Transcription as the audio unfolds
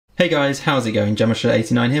Hey guys, how's it going?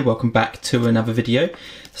 Gemmaster89 here, welcome back to another video.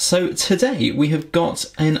 So today we have got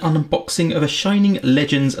an unboxing of a Shining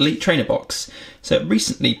Legends Elite Trainer box. So I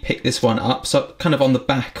recently picked this one up, so kind of on the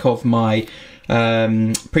back of my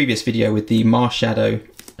previous video with the Marshadow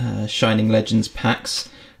Shining Legends packs.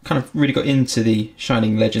 Kind of really got into the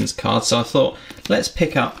Shining Legends cards, so I thought let's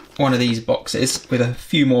pick up one of these boxes with a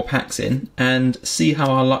few more packs in and see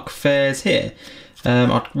how our luck fares here.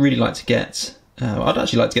 I'd really like to get I'd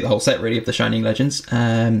actually like to get the whole set really of the Shining Legends,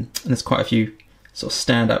 and there's quite a few sort of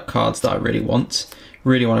standout cards that I really want.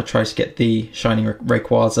 Really want to try to get the Shining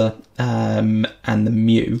Rayquaza and the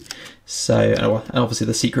Mew, so and obviously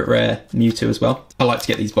the secret rare Mewtwo as well. I like to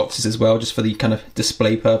get these boxes as well just for the kind of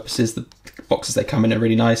display purposes. The boxes they come in are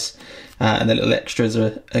really nice, and the little extras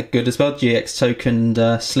are good as well. GX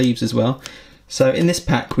token sleeves as well. So in this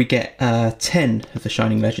pack we get 10 of the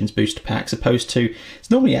Shining Legends booster packs, opposed to, it's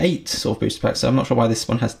normally 8 sort of booster packs, so I'm not sure why this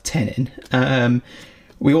one has 10 in.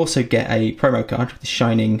 We also get a promo card with the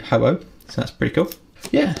Shining Ho-Oh, so that's pretty cool.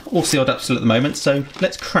 Yeah, all sealed up still at the moment, so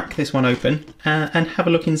let's crack this one open and have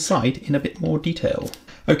a look inside in a bit more detail.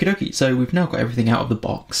 Okie dokie, so we've now got everything out of the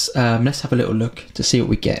box. Let's have a little look to see what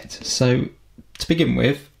we get. So to begin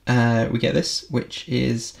with, we get this, which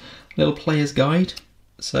is a little player's guide.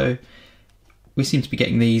 So we seem to be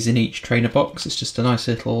getting these in each trainer box. It's just a nice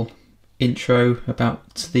little intro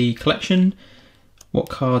about the collection, what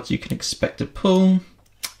cards you can expect to pull,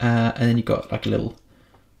 and then you've got like a little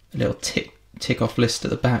tick off list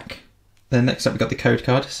at the back. Then next up we've got the code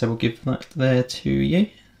card, so we'll give that there to you.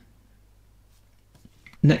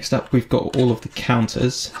 Next up we've got all of the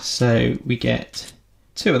counters, so we get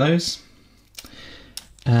 2 of those.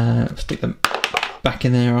 Stick them back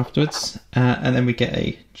in there afterwards, and then we get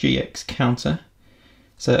a GX counter.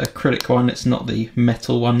 So acrylic one, it's not the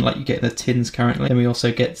metal one like you get in the tins currently. Then we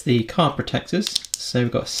also get the card protectors, so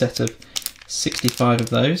we've got a set of 65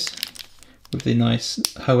 of those with the nice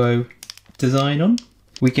Ho-Oh design on.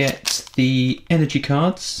 We get the energy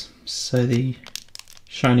cards, so the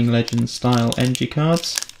Shining Legends style energy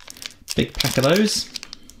cards, big pack of those.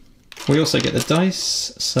 We also get the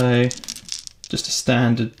dice, so just a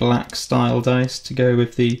standard black style dice to go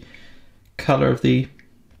with the colour of the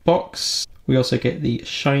box. We also get the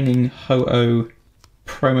Shining Ho-Oh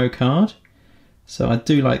promo card, so I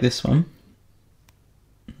do like this one.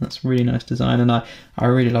 That's really nice design, and I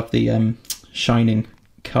really love the Shining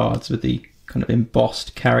cards with the kind of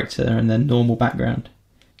embossed character and then normal background.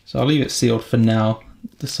 So I'll leave it sealed for now.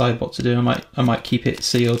 Decide what to do. I might keep it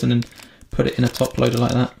sealed and then put it in a top loader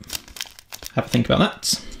like that. Have a think about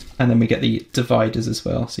that. And then we get the dividers as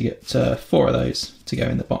well, so you get 4 of those to go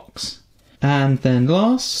in the box. And then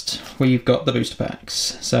last, we've got the booster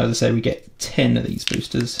packs. So as I say, we get 10 of these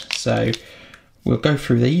boosters. So we'll go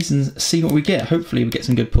through these and see what we get. Hopefully we get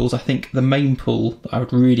some good pulls. I think the main pull that I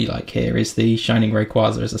would really like here is the Shining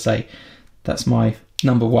Rayquaza, as I say. That's my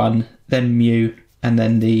number 1, then Mew, and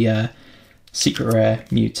then the secret rare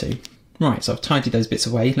Mewtwo. Right, so I've tidied those bits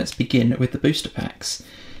away. Let's begin with the booster packs.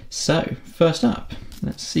 So, first up,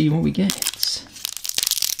 let's see what we get.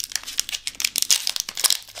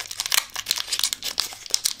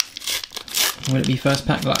 Will it be first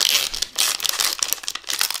pack luck?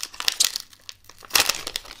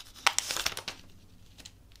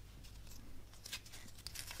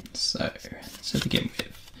 So, to begin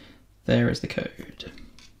with, there is the code.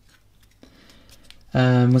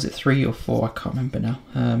 Was it 3 or 4? I can't remember now.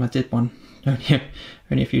 I did one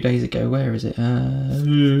only a few days ago. Where is it?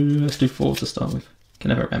 Let's do 4 to start with. Can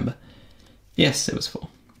never remember. Yes, it was 4.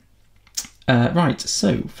 Right,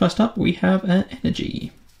 so first up we have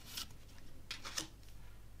Energy.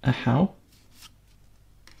 A How.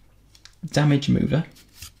 Damage Mover.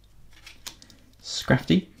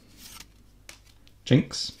 Scrafty.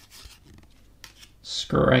 Jinx.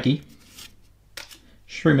 Scraggy.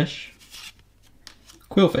 Shroomish.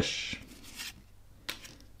 Quillfish.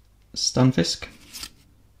 Stunfisk.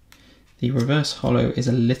 The reverse holo is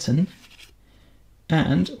a Litten.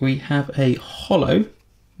 And we have a holo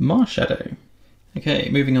Marshadow. Okay,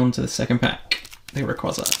 moving on to the second pack, the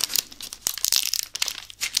Rayquaza.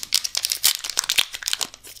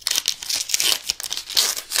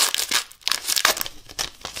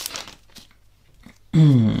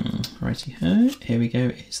 Righty ho, here we go,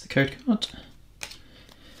 it's the code card.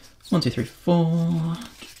 1, 2, 3, 4.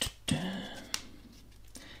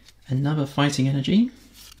 Another Fighting Energy.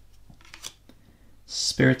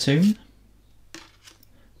 Spiritomb.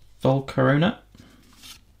 Volcarona.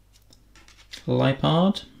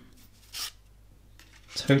 Liepard.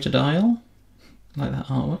 Totodile. I like that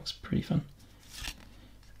artwork, it's pretty fun.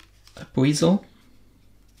 A Buizel.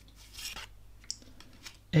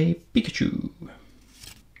 a Pikachu.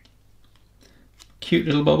 Cute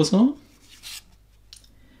little Bulbasaur.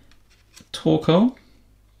 Torkoal.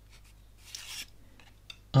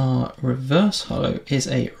 Our reverse holo is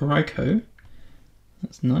a Raikou.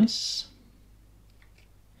 That's nice.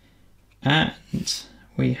 And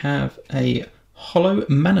we have a holo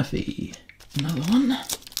Manaphy. Another one.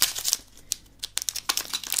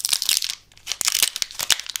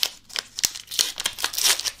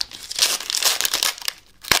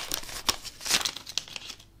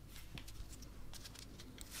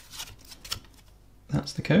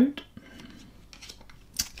 That's the code.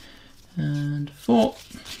 And 4.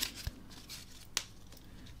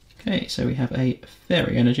 Okay, so we have a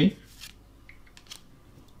Fairy Energy,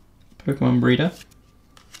 Pokemon Breeder,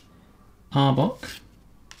 Arbok,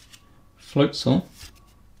 Floatzel,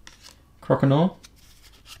 Croconaw,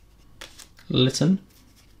 Litten,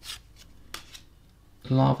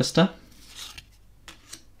 Larvesta,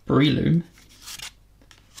 Breloom,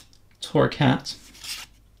 Torracat.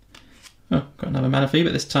 Oh, got another Manaphy,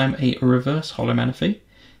 but this time a reverse holo Manaphy.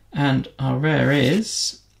 And our rare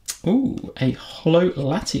is, ooh, a holo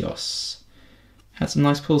Latios. Had some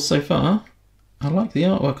nice pulls so far. I like the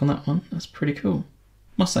artwork on that one. That's pretty cool.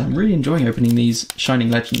 Must say, I'm really enjoying opening these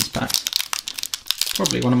Shining Legends packs.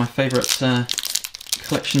 Probably one of my favourite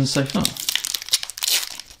collections so far.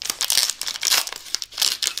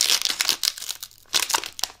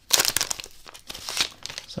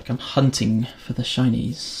 It's like I'm hunting for the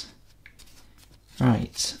shinies.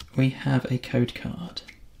 Right, we have a code card.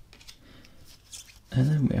 And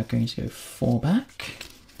then we are going to go 4 back.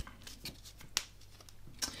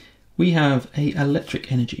 We have a Electric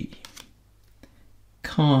Energy.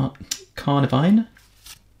 Carnivine.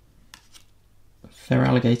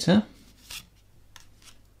 Feraligatr.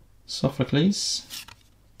 Sophocles.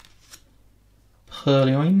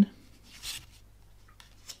 Purloin.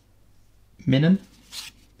 Minun.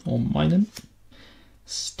 Or Minun.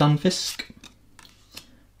 Stunfisk.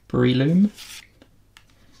 Breloom.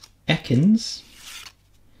 Ekans.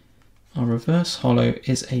 Our reverse holo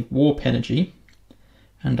is a Warp Energy,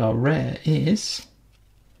 and our rare is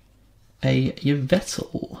a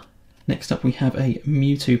Yveltal. Next up we have a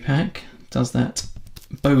Mewtwo pack. Does that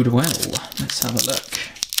bode well? Let's have a look.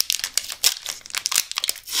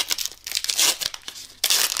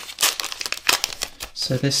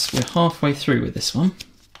 So we're halfway through with this one.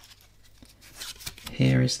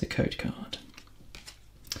 Here is the code card.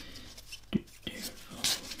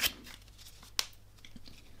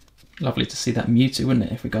 Lovely to see that Mewtwo, wouldn't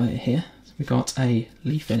it, if we got it here. So we got a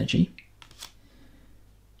Leaf Energy,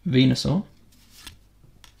 Venusaur,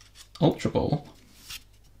 Ultra Ball,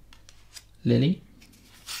 Lily,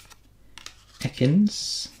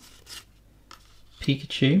 Ekans,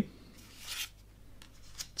 Pikachu,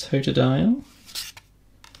 Totodile,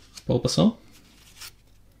 Bulbasaur,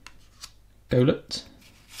 Golett.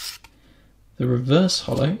 The reverse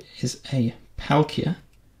holo is a Palkia,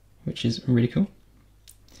 which is really cool.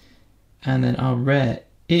 And then our rare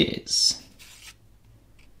is,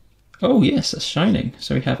 oh yes, a Shining.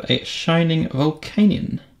 So we have a Shining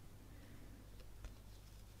Volcanion.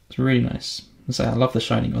 It's really nice. I love the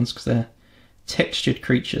Shining ones because they're textured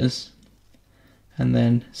creatures and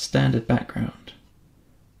then standard background.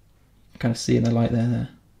 You kind of see in the light there.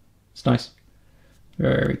 It's nice.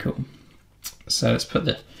 Very, very cool. So let's put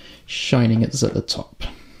the Shining at the top.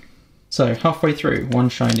 So halfway through, one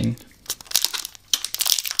Shining.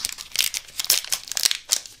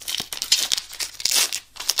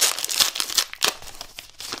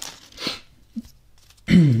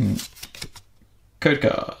 Code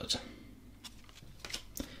card.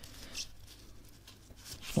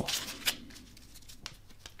 4.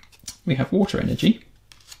 We have Water Energy,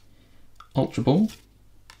 Ultra Ball,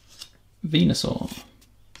 Venusaur,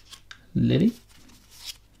 Lily,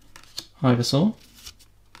 Ivysaur,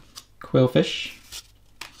 Quillfish,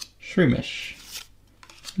 Shroomish,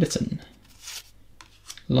 Litten,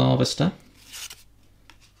 Larvesta.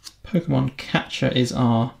 Pokemon Catcher is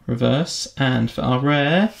our reverse, and for our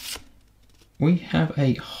rare, we have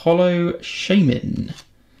a holo Shaymin.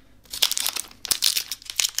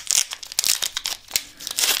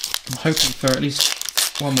 I'm hoping for at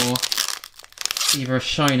least one more, either a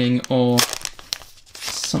Shining or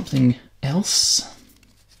something else.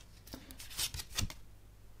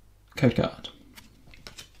 Code card.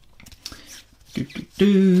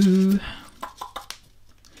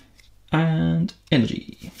 And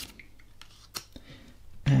Energy.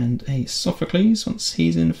 And a Sophocles once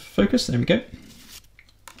he's in focus. There we go.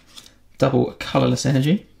 Double Colourless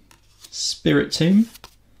Energy. Spiritomb.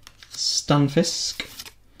 Stunfisk.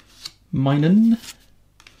 Minun.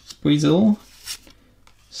 Weasel.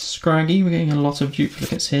 Scraggy, we're getting a lot of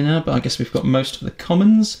duplicates here now, but I guess we've got most of the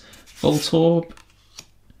commons. Voltorb,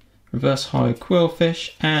 Reverse Holo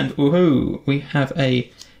Quillfish, and woohoo, we have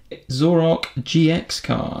a Zoroark GX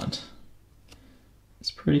card.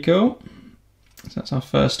 It's pretty cool. So that's our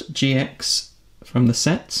first GX from the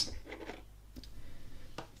set.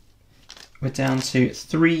 We're down to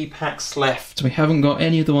 3 packs left. We haven't got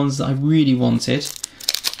any of the ones that I really wanted.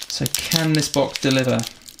 So can this box deliver?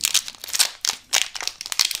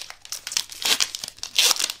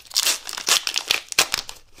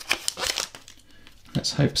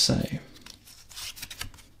 Let's hope so.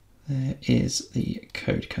 There is the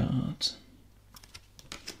code card.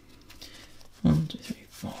 1, 2, 3,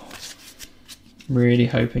 4. Really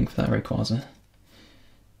hoping for that Rayquaza.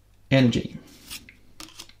 Energy.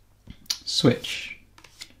 Switch.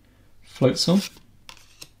 Floatzel.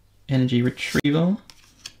 Energy Retrieval.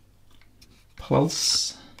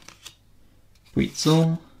 Pulse.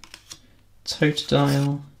 Weasel.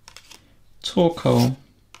 Totodile. Torkoal.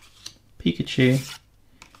 Pikachu.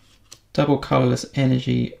 Double Colourless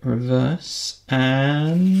Energy Reverse.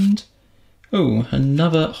 And oh,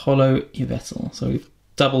 another Holo Yveltal. So we've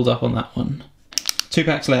doubled up on that one. 2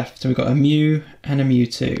 packs left. So we've got a Mew and a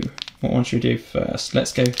Mewtwo. What one should we do first?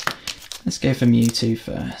 Let's go for Mewtwo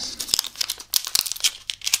first.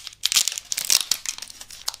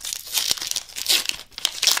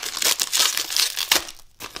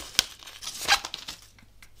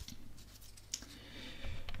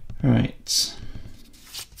 Right.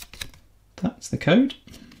 That's the code.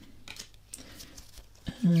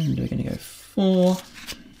 And we're going to go 4.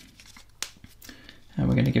 And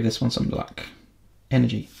we're going to give this one some luck.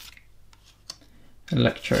 Energy.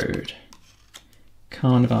 Electrode.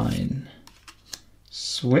 Carnivine.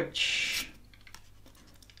 Switch.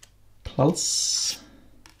 Pulse.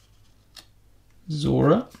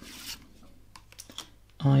 Zora.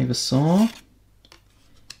 Ivysaur.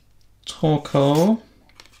 Torkoal.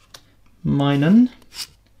 Minun.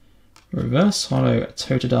 Reverse Holo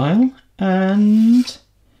Totodile. And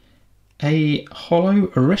a Holo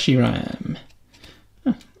Reshiram.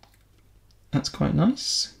 Oh, that's quite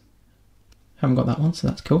nice. Haven't got that one, so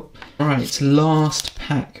that's cool. Alright, last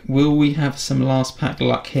pack. Will we have some last pack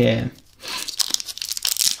luck here?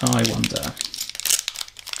 I wonder.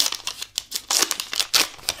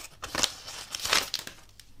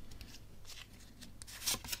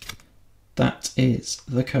 That is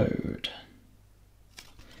the code.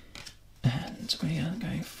 And we are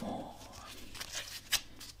going for...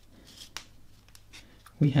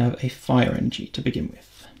 we have a Fire Energy to begin with.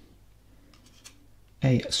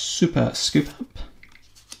 A Super Scoop Up,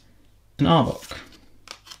 an Arbok,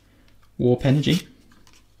 Warp Energy,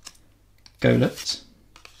 Golett,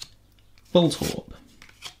 Voltorb,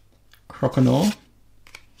 Croconaw,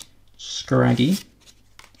 Scraggy,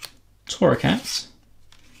 Torracat.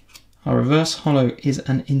 Our reverse holo is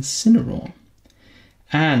an Incineroar.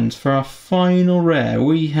 And for our final rare,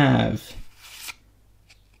 we have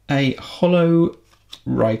a Holo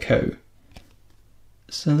Raikou.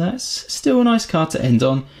 So that's still a nice card to end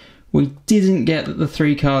on. We didn't get the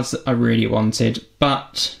 3 cards that I really wanted,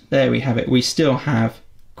 but there we have it. We still have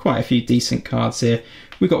quite a few decent cards here.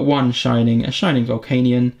 We got one Shining, a Shining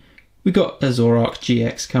Volcanion. We got a Zoroark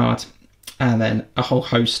GX card, and then a whole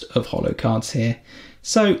host of holo cards here.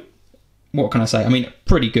 So what can I say? I mean,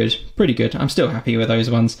 pretty good, pretty good. I'm still happy with those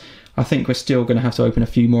ones. I think we're still going to have to open a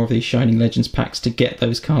few more of these Shining Legends packs to get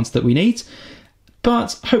those cards that we need.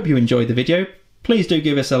 But hope you enjoyed the video. Please do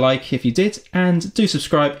give us a like if you did, and do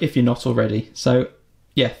subscribe if you're not already. So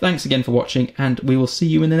yeah, thanks again for watching, and we will see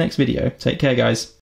you in the next video. Take care, guys.